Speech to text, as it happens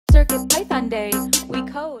CircuitPython Day, we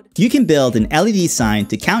code. You can build an LED sign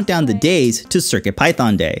to count down the days to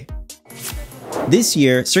CircuitPython Day. This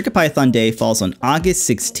year, CircuitPython Day falls on August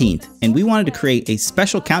 16th, and we wanted to create a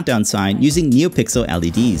special countdown sign using NeoPixel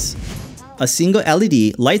LEDs. A single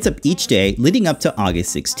LED lights up each day leading up to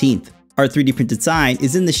August 16th. Our 3D printed sign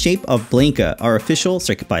is in the shape of Blinka, our official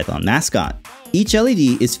CircuitPython mascot. Each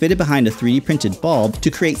LED is fitted behind a 3D printed bulb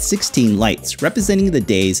to create 16 lights representing the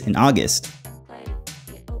days in August.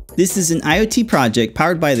 This is an IoT project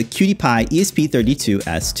powered by the Py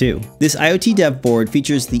ESP32-S2. This IoT dev board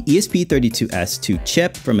features the ESP32-S2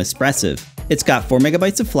 chip from Espressif. It's got 4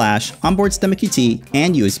 MB of flash, onboard STEM QT,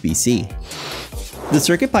 and USB-C. The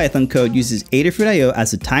CircuitPython code uses Adafruit IO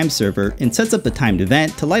as a time server and sets up the timed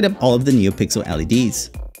event to light up all of the NeoPixel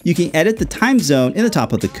LEDs. You can edit the time zone in the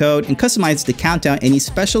top of the code and customize to count down any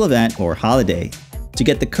special event or holiday. To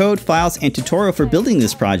get the code, files, and tutorial for building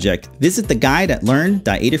this project, visit the guide at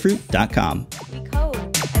learn.adafruit.com. We code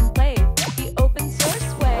and play the open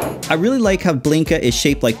source way. I really like how Blinka is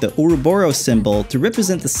shaped like the Ouroboros symbol to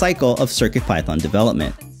represent the cycle of CircuitPython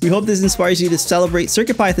development. We hope this inspires you to celebrate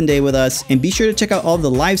CircuitPython Day with us, and be sure to check out all the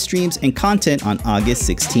live streams and content on August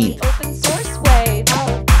 16th.